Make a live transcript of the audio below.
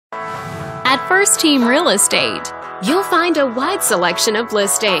At First Team Real Estate, you'll find a wide selection of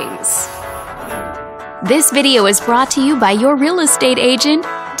listings. This video is brought to you by your real estate agent,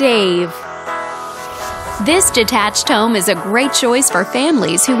 Dave. This detached home is a great choice for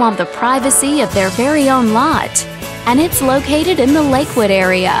families who want the privacy of their very own lot, and it's located in the Lakewood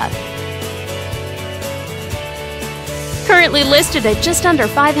area. Currently listed at just under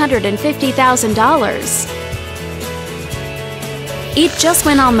 $550,000. It just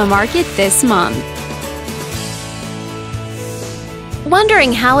went on the market this month.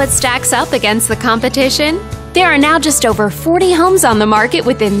 Wondering how it stacks up against the competition? There are now just over 40 homes on the market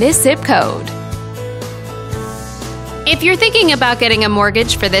within this zip code. If you're thinking about getting a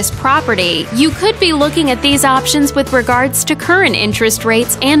mortgage for this property, you could be looking at these options with regards to current interest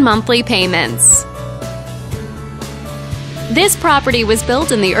rates and monthly payments. This property was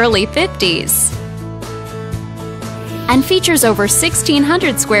built in the early 50s and features over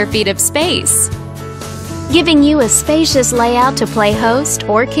 1,600 square feet of space, giving you a spacious layout to play host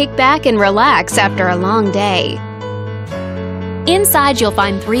or kick back and relax after a long day. Inside, you'll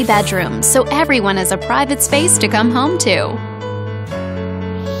find 3 bedrooms, so everyone has a private space to come home to,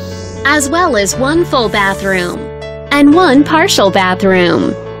 as well as 1 full bathroom and 1 partial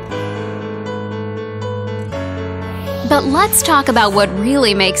bathroom. But let's talk about what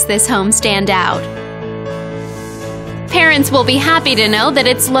really makes this home stand out. Parents will be happy to know that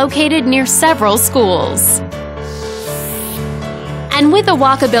it's located near several schools. And with a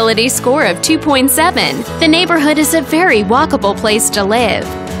walkability score of 2.7, the neighborhood is a very walkable place to live,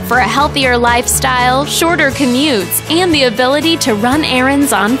 for a healthier lifestyle, shorter commutes, and the ability to run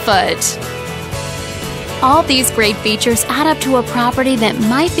errands on foot. All these great features add up to a property that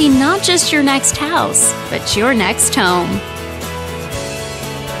might be not just your next house, but your next home.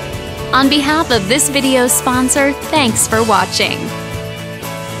 On behalf of this video's sponsor, thanks for watching.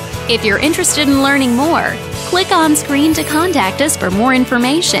 If you're interested in learning more, click on screen to contact us for more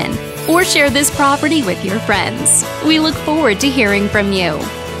information or share this property with your friends. We look forward to hearing from you.